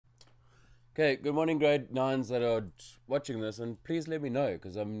Okay, good morning, grade nines that are watching this, and please let me know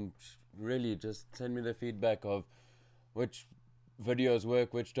because I'm really just send me the feedback of which videos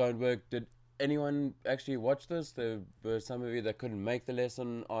work, which don't work. Did anyone actually watch this? There were some of you that couldn't make the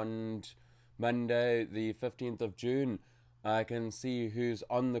lesson on Monday, the 15th of June. I can see who's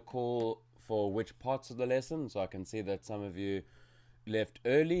on the call for which parts of the lesson, so I can see that some of you left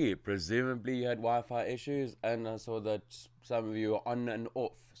early. Presumably, you had Wi Fi issues, and I saw that some of you are on and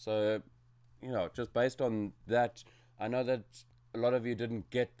off. So just based on that, I know that a lot of you didn't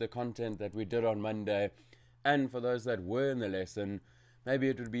get the content that we did on Monday. And for those that were in the lesson, maybe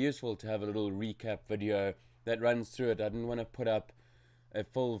it would be useful to have a little recap video that runs through it. I didn't want to put up a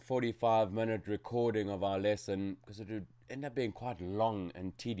full 45-minute recording of our lesson because it would end up being quite long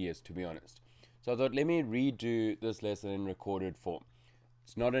and tedious, to be honest. So I thought, let me redo this lesson in recorded form.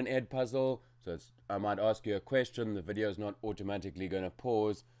 It's not an ed puzzle, so I might ask you a question. The video is not automatically going to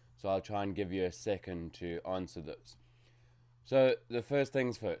pause, so I'll try and give you a second to answer those. So the first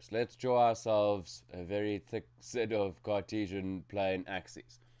things first, let's draw ourselves a very thick set of Cartesian plane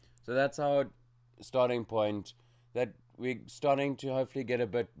axes. So that's our starting point, that we're starting to hopefully get a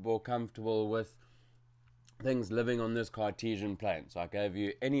bit more comfortable with things living on this Cartesian plane. So I gave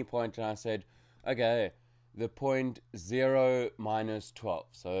you any point and I said, okay, the point 0 minus 12.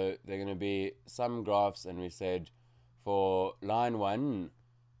 So they're going to be some graphs, and we said for line 1,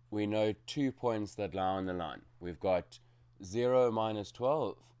 we know 2 points that lie on the line. We've got 0 minus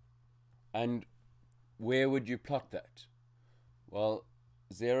 12. And where would you plot that? Well,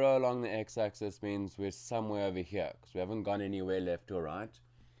 0 along the x-axis means we're somewhere over here because we haven't gone anywhere left or right.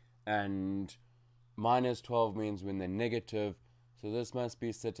 And minus 12 means we're in the negative, so this must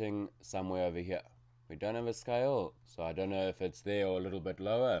be sitting somewhere over here. We don't have a scale, so I don't know if it's there or a little bit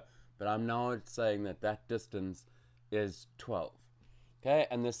lower, but I'm now saying that that distance is 12. Okay,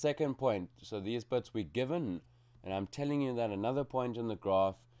 and the second point, so these bits we're given, and I'm telling you that another point in the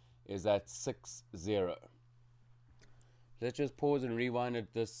graph is at 6, 0. Let's just pause and rewind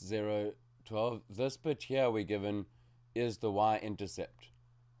at this 0, 12. This bit here we're given is the y-intercept.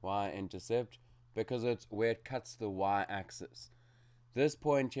 Y-intercept, because it's where it cuts the y-axis. This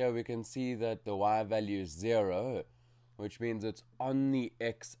point here, we can see that the y value is 0, which means it's on the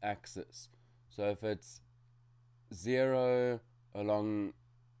x-axis. So if it's 0 along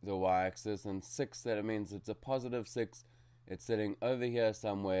the y-axis and 6, that means it's a positive 6. It's sitting over here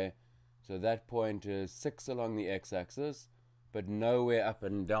somewhere. So that point is 6 along the x-axis, but nowhere up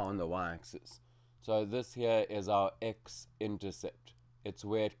and down the y-axis. So this here is our x-intercept. It's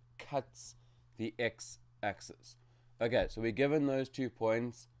where it cuts the x-axis. Okay, so we're given those 2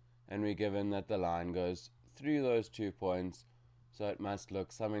 points, and we're given that the line goes through those 2 points, so it must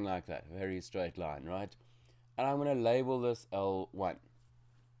look something like that, a very straight line, right? And I'm going to label this L1.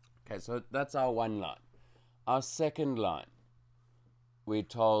 Okay, so that's our one line. Our second line, we're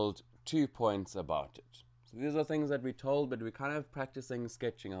told 2 points about it. So these are things that we're told, but we're kind of practicing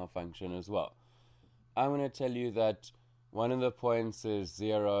sketching our function as well. I'm going to tell you that one of the points is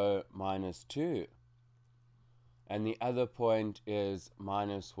 0, minus 2. And the other point is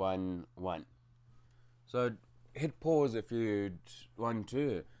minus 1, 1. So hit pause if you want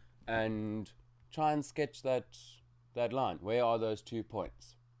to, and try and sketch that line. Where are those 2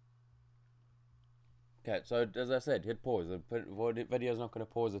 points? Okay, so as I said, hit pause. The video is not going to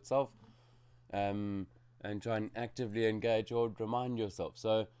pause itself. And try and actively engage or remind yourself.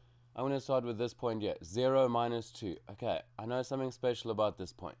 So I'm going to start with this point here. 0 minus 2. Okay, I know something special about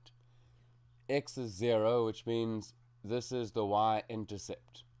this point. X is 0, which means this is the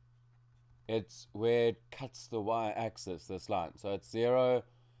y-intercept. It's where it cuts the y-axis, this line. So it's 0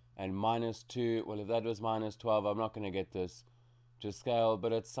 and minus 2. Well, if that was minus 12, I'm not going to get this to scale,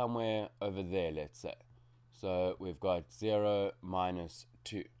 but it's somewhere over there, let's say. So we've got 0, minus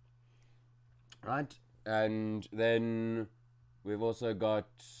 2. Right? And then we've also got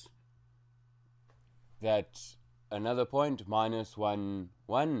that another point, minus 1,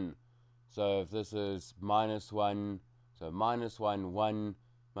 1. So if this is minus 1, so minus 1, 1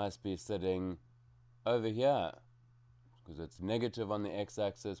 must be sitting over here because it's negative on the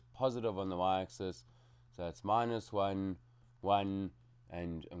x-axis, positive on the y-axis. So it's minus 1, 1,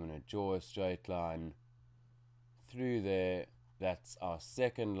 and I'm going to draw a straight line through there. That's our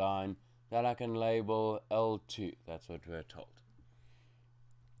second line that I can label L2. That's what we're told.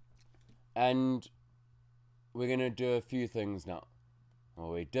 And we're going to do a few things now.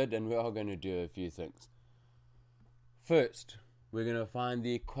 Well, we did, and we are going to do a few things. First, we're going to find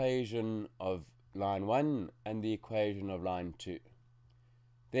the equation of line 1 and the equation of line 2.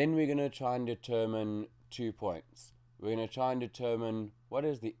 Then we're going to try and determine 2 points. We're going to try and determine what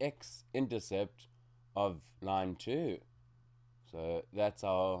is the x-intercept of line 2? So that's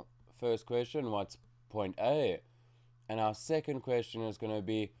our first question, what's point A? And our second question is going to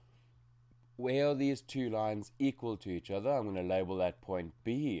be, where are these two lines equal to each other? I'm going to label that point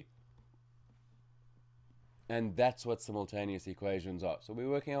B. And that's what simultaneous equations are. So we're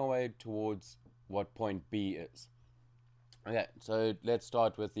working our way towards what point B is. Okay, so let's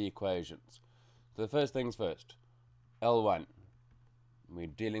start with the equations. So the first things first, L1. We're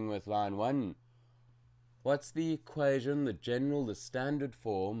dealing with line 1. What's the equation, the standard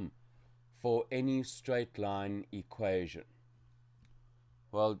form for any straight line equation?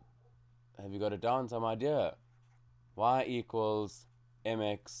 Well, have you got it down, some idea? Y equals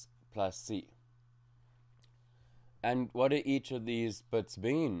mx plus c. And what do each of these bits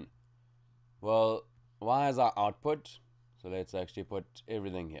mean? Well, y is our output. So let's actually put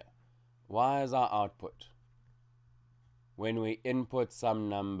everything here. Y is our output when we input some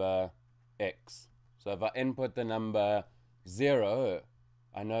number x. So if I input the number 0,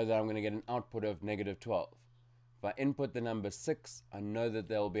 I know that I'm going to get an output of negative 12. If I input the number 6, I know that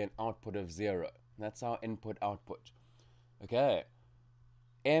there will be an output of 0. That's our input-output. Okay.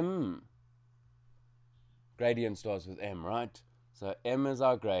 M, gradient starts with M, right? So M is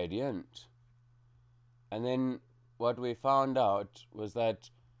our gradient. And then what we found out was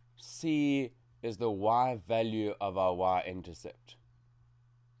that C is the y value of our y-intercept.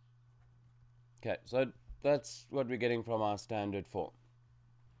 Okay, so that's what we're getting from our standard form.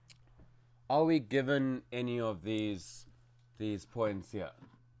 Are we given any of these points here?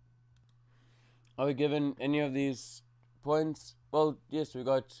 Are we given any of these points? Well, yes, we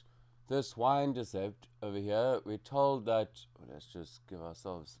got this y-intercept over here. We're told that, let's just give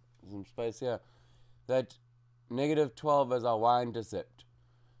ourselves some space here, that negative 12 is our y-intercept.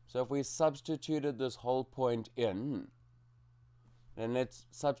 So if we substituted this whole point in, then let's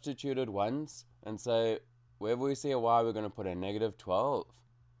substitute it once and say, wherever we see a y, we're going to put a negative 12.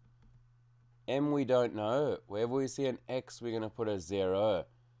 M we don't know. Wherever we see an x, we're going to put a 0.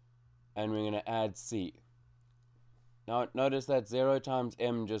 And we're going to add c. Now notice that 0 times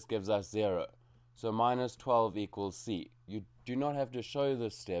m just gives us 0. So minus 12 equals c. You do not have to show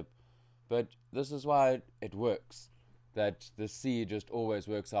this step, but this is why it works. That the c just always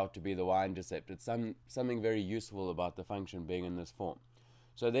works out to be the y-intercept. It's something very useful about the function being in this form.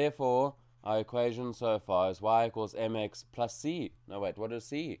 So therefore, our equation so far is y equals mx plus c. No, wait, what is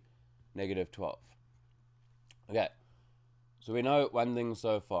c? Negative 12. Okay, so we know one thing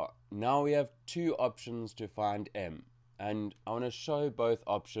so far. Now we have two options to find m. And I want to show both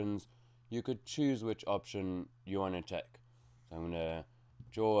options. You could choose which option you want to take. So I'm going to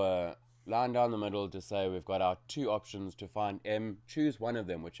draw a line down the middle to say we've got our two options to find m. Choose one of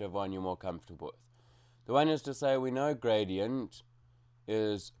them, whichever one you're more comfortable with. The one is to say we know gradient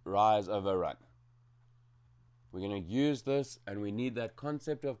is rise over run. We're going to use this, and we need that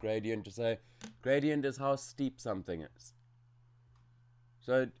concept of gradient to say gradient is how steep something is.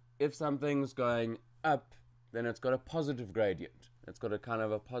 So if something's going up, then it's got a positive gradient. It's got a kind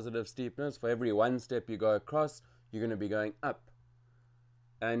of a positive steepness. For every one step you go across, you're going to be going up.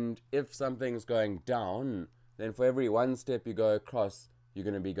 And if something's going down, then for every one step you go across, you're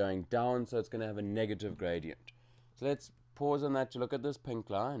going to be going down, so it's going to have a negative gradient. So let's pause on that to look at this pink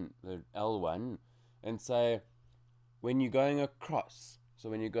line, the L1, and say, when you're going across, so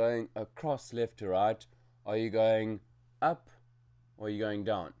when you're going across left to right, are you going up or are you going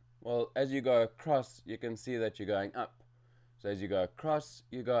down? Well, as you go across, you can see that you're going up. So as you go across,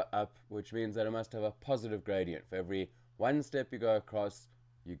 you go up, which means that it must have a positive gradient. For every one step you go across,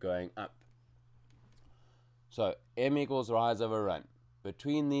 you're going up. So m equals rise over run.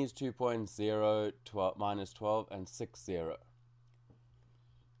 Between these 2 points, 0, 12, minus 12, and 6, 0.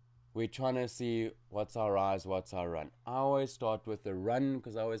 We're trying to see what's our rise, what's our run. I always start with the run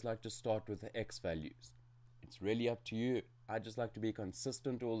because I always like to start with the x values. It's really up to you. I just like to be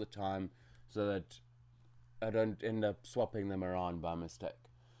consistent all the time so that I don't end up swapping them around by mistake.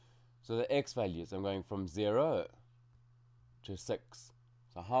 So the x values, I'm going from 0 to 6.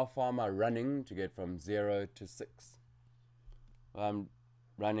 So how far am I running to get from 0 to 6? Well, I'm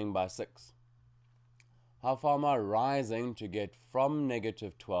running by 6. How far am I rising to get from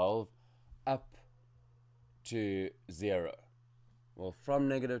negative 12 up to 0? Well, from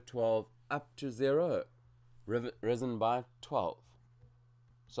negative 12 up to 0, risen by 12.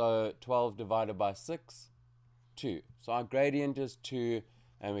 So 12 divided by 6, 2. So our gradient is 2,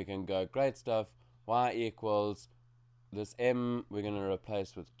 and we can go, great stuff, y equals, this m we're going to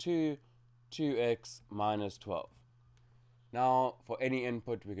replace with 2, 2x minus 12. Now, for any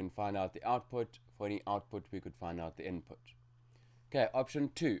input, we can find out the output. For any output, we could find out the input. Okay,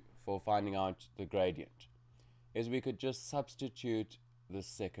 option 2 for finding out the gradient is we could just substitute the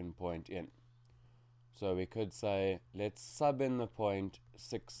second point in. So we could say, let's sub in the point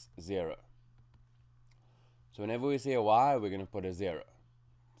 6, 0. So whenever we see a y, we're going to put a 0.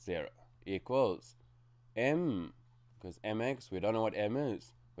 0 equals m, because mx, we don't know what m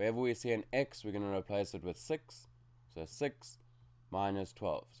is. Wherever we see an x, we're going to replace it with 6. So 6 minus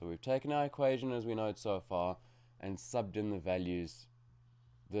 12. So we've taken our equation as we know it so far and subbed in the values,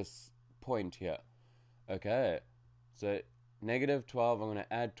 this point here. Okay, so negative 12, I'm going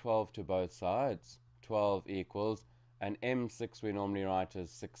to add 12 to both sides. 12 equals, and m6 we normally write as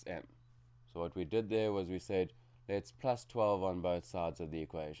 6m. So what we did there was we said, let's plus 12 on both sides of the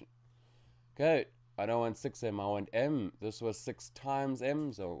equation. Okay, I don't want 6m, I want m. This was 6 times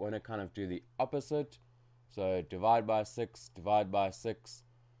m, so I want to kind of do the opposite. So divide by 6, divide by 6.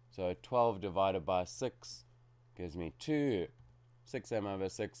 So 12 divided by 6 gives me 2. 6m over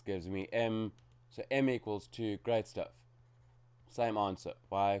 6 gives me m. So m equals 2. Great stuff. Same answer.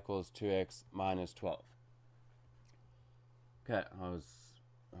 Y equals 2x minus 12. Okay,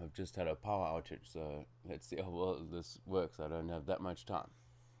 I've just had a power outage, so let's see how well this works. I don't have that much time.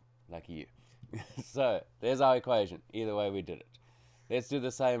 Lucky you. So there's our equation. Either way we did it. Let's do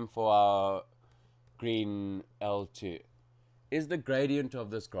the same for our green L2. Is the gradient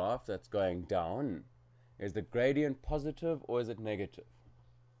of this graph that's going down, is the gradient positive or is it negative?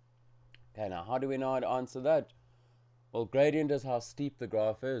 Okay, now how do we know how to answer that? Well, gradient is how steep the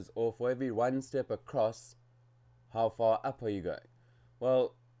graph is, or for every one step across, how far up are you going?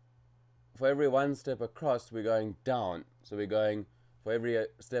 Well, for every one step across, we're going down. So we're going, for every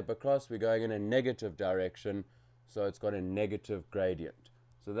step across, we're going in a negative direction, so it's got a negative gradient.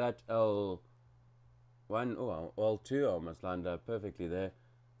 So that L1, oh, L2 almost lined up perfectly there.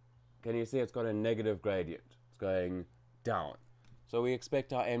 Can you see it's got a negative gradient? It's going down. So we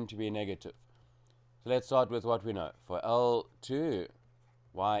expect our m to be negative. So let's start with what we know. For L2,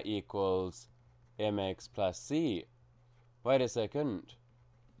 y equals mx plus c. Wait a second.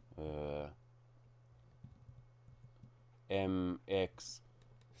 Mx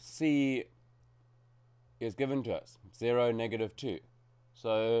c is given to us. 0, negative 2.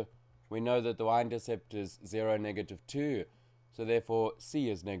 So we know that the y-intercept is 0, negative 2. So therefore, c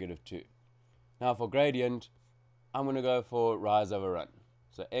is negative 2. Now for gradient, I'm going to go for rise over run.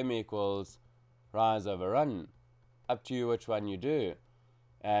 So m equals rise over run. Up to you which one you do.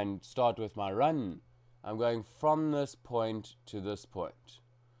 And start with my run. I'm going from this point to this point.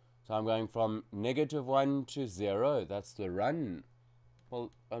 So I'm going from negative 1 to 0. That's the run.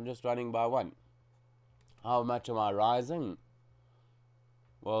 Well, I'm just running by 1. How much am I rising?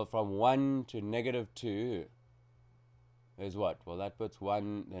 Well, from 1 to negative 2 is what? Well, that puts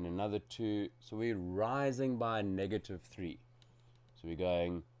 1, then another 2. So we're rising by negative 3. So we're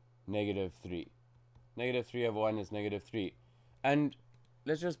going negative 3. Negative 3 over 1 is negative 3. And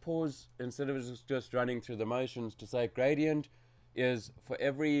let's just pause instead of just running through the motions to say gradient is for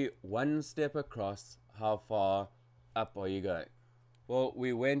every one step across, how far up are you going? Well,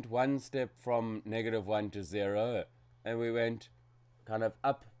 we went one step from negative 1 to 0, and we went kind of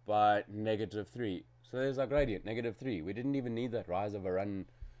up by negative 3. So there's our gradient, negative 3. We didn't even need that rise over run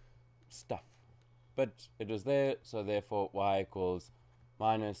stuff. But it was there, so therefore y equals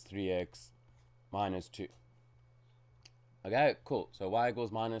minus 3x minus 2. Okay, cool. So y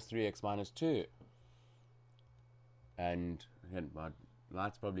equals minus 3x minus 2. And my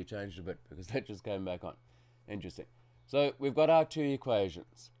lights probably changed a bit because that just came back on. Interesting. So we've got our two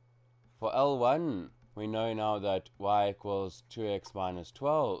equations. For L1, we know now that y equals 2x minus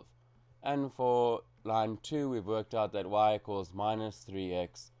 12. And for line 2, we've worked out that y equals minus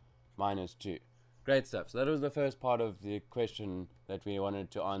 3x minus 2. Great stuff. So that was the first part of the question that we wanted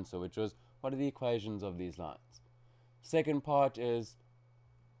to answer, which was, what are the equations of these lines? Second part is,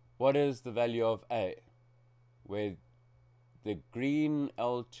 what is the value of a, where the green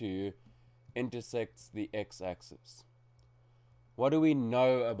L2 intersects the x-axis? What do we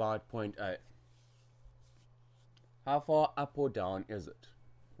know about point A? How far up or down is it?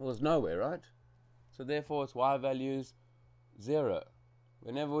 Well, it's nowhere, right? So therefore, its y value is 0.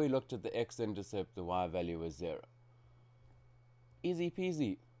 Whenever we looked at the x-intercept, the y value was 0. Easy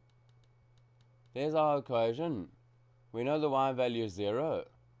peasy. There's our equation. We know the y value is 0,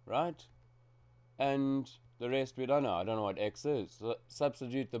 right? And the rest we don't know. I don't know what x is. So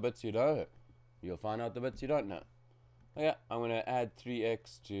substitute the bits you know. You'll find out the bits you don't know. Okay, I'm going to add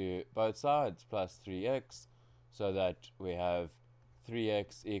 3x to both sides, plus 3x, so that we have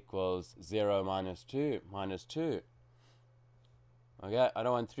 3x equals 0 minus 2, minus 2. Okay, I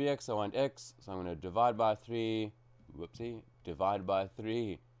don't want 3x, I want x, so I'm going to divide by 3, whoopsie, divide by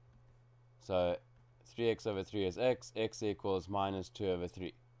 3. So 3x over 3 is x equals minus 2 over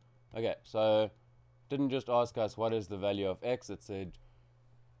 3. Okay, so didn't just ask us what is the value of x, it said,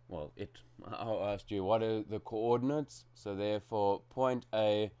 well, I asked you what are the coordinates, so therefore point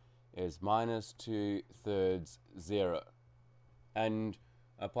A is minus 2/3 0. And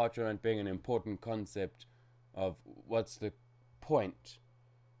apart from it being an important concept of what's the point,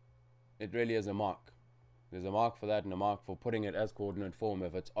 it really is a mark. There's a mark for that and a mark for putting it as coordinate form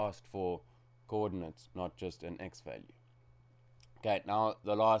if it's asked for coordinates, not just an x value. Okay, now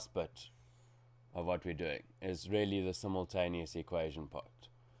the last bit of what we're doing is really the simultaneous equation part.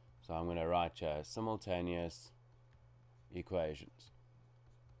 So I'm going to write here simultaneous equations.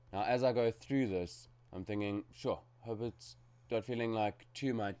 Now as I go through this, I'm thinking, sure, hope it's not feeling like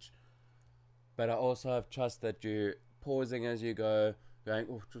too much, but I also have trust that you're pausing as you go, going,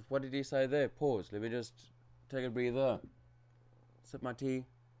 oh, what did he say there? Pause. Let me just take a breather, sip my tea,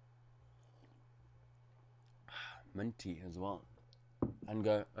 mint tea as well, and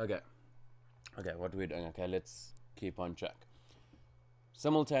go, okay, what are we doing? Okay, let's keep on track.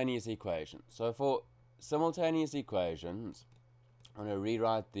 Simultaneous equations. So for simultaneous equations, I'm going to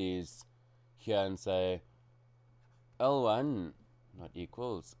rewrite these here and say L1 not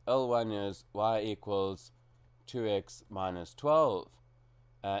equals. L1 is y equals 2x minus 12.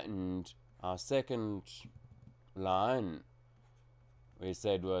 And our second line we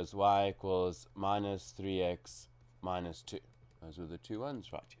said was y equals minus 3x minus 2. Those were the two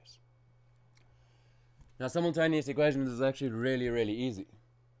ones, right? Yes. Now simultaneous equations is actually really, really easy.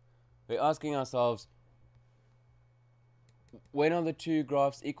 We're asking ourselves, when are the two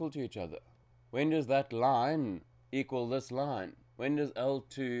graphs equal to each other? When does that line equal this line? When does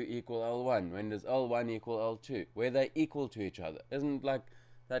L2 equal L1? When does L1 equal L2? Where they equal to each other. Isn't like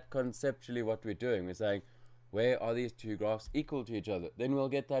that conceptually what we're doing? We're saying, where are these two graphs equal to each other? Then we'll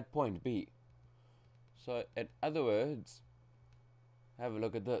get that point B. So in other words, have a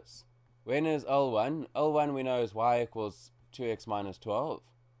look at this. When is L1? L1 we know is y equals 2x minus 12.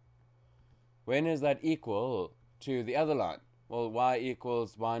 When is that equal to the other line? Well, y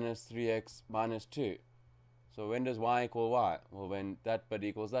equals minus 3x minus 2. So when does y equal y? Well, when that bit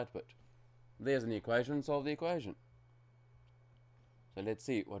equals that bit. There's an equation, solve the equation. So let's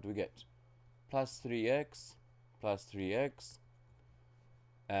see what we get. Plus 3x,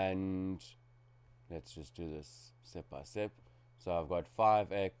 and let's just do this step by step. So I've got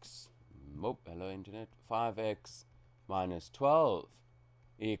 5x, hello internet, 5x minus 12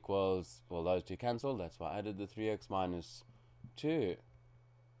 equals, well, those two cancel, that's why I added the 3x minus 2.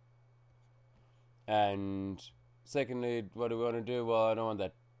 And secondly, what do we want to do? Well, I don't want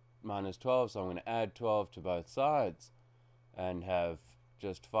that minus 12, so I'm going to add 12 to both sides and have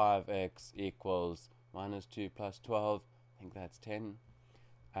just 5x equals minus 2 plus 12. I think that's 10.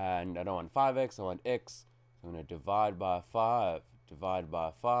 And I don't want 5x, I want x. So I'm going to divide by 5.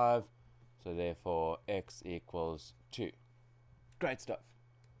 So therefore, x equals 2. Great stuff.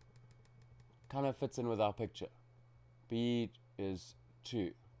 Kind of fits in with our picture. B is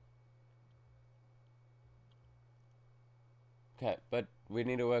 2. Okay, but we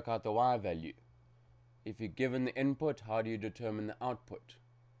need to work out the y value. If you're given the input, how do you determine the output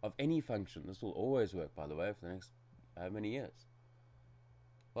of any function? This will always work, by the way, for the next how many years?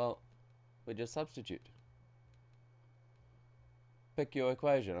 Well, we just substitute. Pick your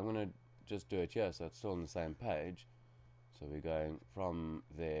equation. I'm going to just do it here so it's still on the same page. So we're going from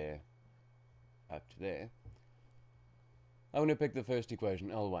there up to there. I'm going to pick the first equation,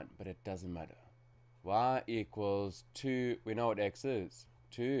 L1, but it doesn't matter. Y equals 2, we know what x is,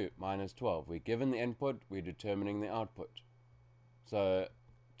 2 minus 12. We're given the input, we're determining the output. So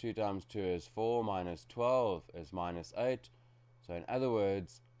 2 times 2 is 4, minus 12 is minus 8. So in other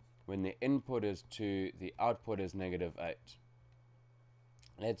words, when the input is 2, the output is negative 8.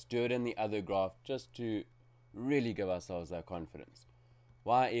 Let's do it in the other graph just to really give ourselves that confidence.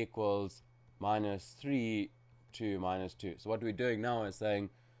 Y equals minus 3 to minus 2. So what we're doing now is saying,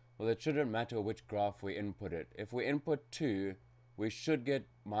 well, it shouldn't matter which graph we input it. If we input 2, we should get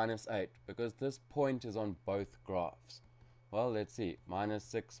minus 8 because this point is on both graphs. Well, let's see. Minus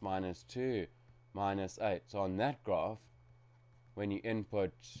 6, minus 2, minus 8. So on that graph, when you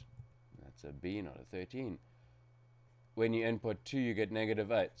input, that's a B, not a 13. When you input 2, you get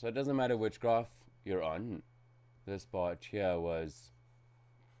negative 8. So it doesn't matter which graph you're on. This part here was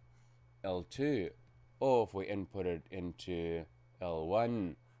L2. Or if we input it into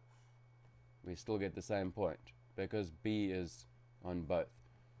L1, we still get the same point because B is on both.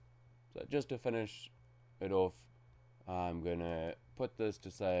 So just to finish it off, I'm going to put this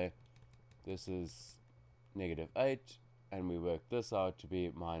to say this is negative 8 and we work this out to be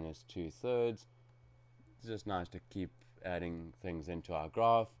minus 2/3. It's just nice to keep adding things into our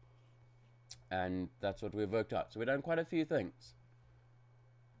graph, and that's what we've worked out. So we've done quite a few things.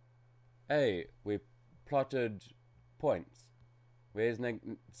 We plotted points. Where's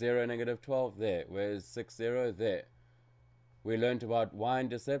 0, -12? There. Where's 6, 0? There. We learned about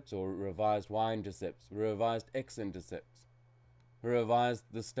y-intercepts, or revised y-intercepts, revised x-intercepts, revised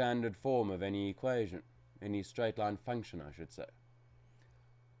the standard form of any equation, any straight line function, I should say.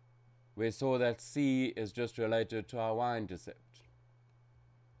 We saw that c is just related to our y-intercept.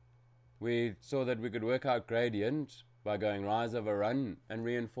 We saw that we could work out gradient by going rise over run, and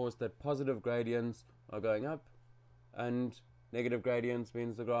reinforce that positive gradients are going up and negative gradients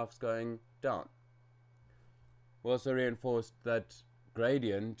means the graph's going down. We also reinforced that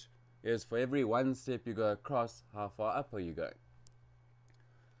gradient is for every one step you go across, how far up are you going.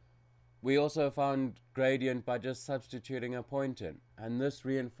 We also found gradient by just substituting a point in, and this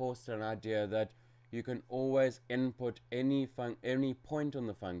reinforced an idea that you can always input any point on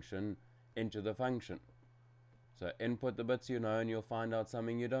the function into the function. So input the bits you know and you'll find out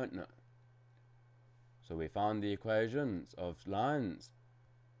something you don't know. So we found the equations of lines.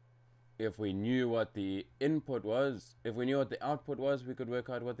 If we knew what the input was, if we knew what the output was, we could work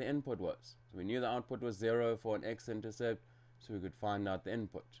out what the input was. So we knew the output was 0 for an x-intercept, so we could find out the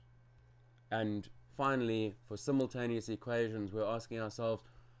input. And finally, for simultaneous equations, we're asking ourselves,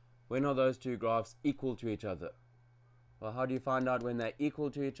 when are those two graphs equal to each other? Well, how do you find out when they're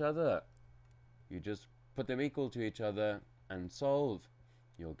equal to each other? You just put them equal to each other and solve.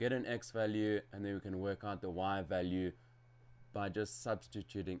 You'll get an x value, and then we can work out the y value by just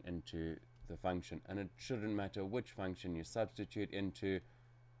substituting into the function. And it shouldn't matter which function you substitute into,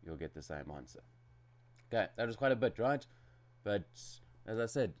 you'll get the same answer. Okay, that was quite a bit, right? But as I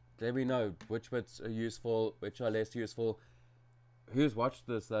said, let me know which bits are useful, which are less useful. Who's watched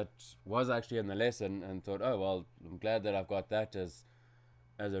this that was actually in the lesson and thought, oh, well, I'm glad that I've got that as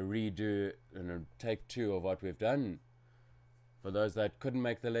a redo and a take 2 of what we've done. For those that couldn't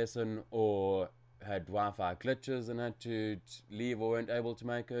make the lesson or had Wi-Fi glitches and had to leave or weren't able to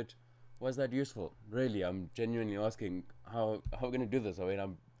make it, was that useful? Really, I'm genuinely asking, how are we going to do this? I mean,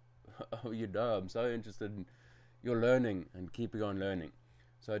 I'm so interested in your learning and keeping on learning.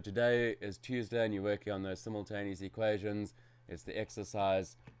 So today is Tuesday and you're working on those simultaneous equations. It's the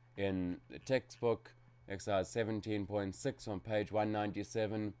exercise in the textbook, exercise 17.6 on page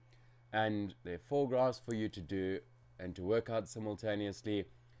 197. And there are 4 graphs for you to do and to work out simultaneously.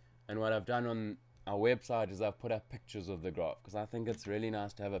 And what I've done on our website is I've put up pictures of the graph, because I think it's really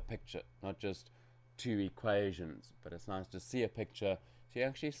nice to have a picture, not just 2 equations, but it's nice to see a picture so you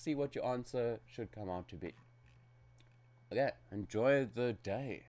actually see what your answer should come out to be. Okay, enjoy the day.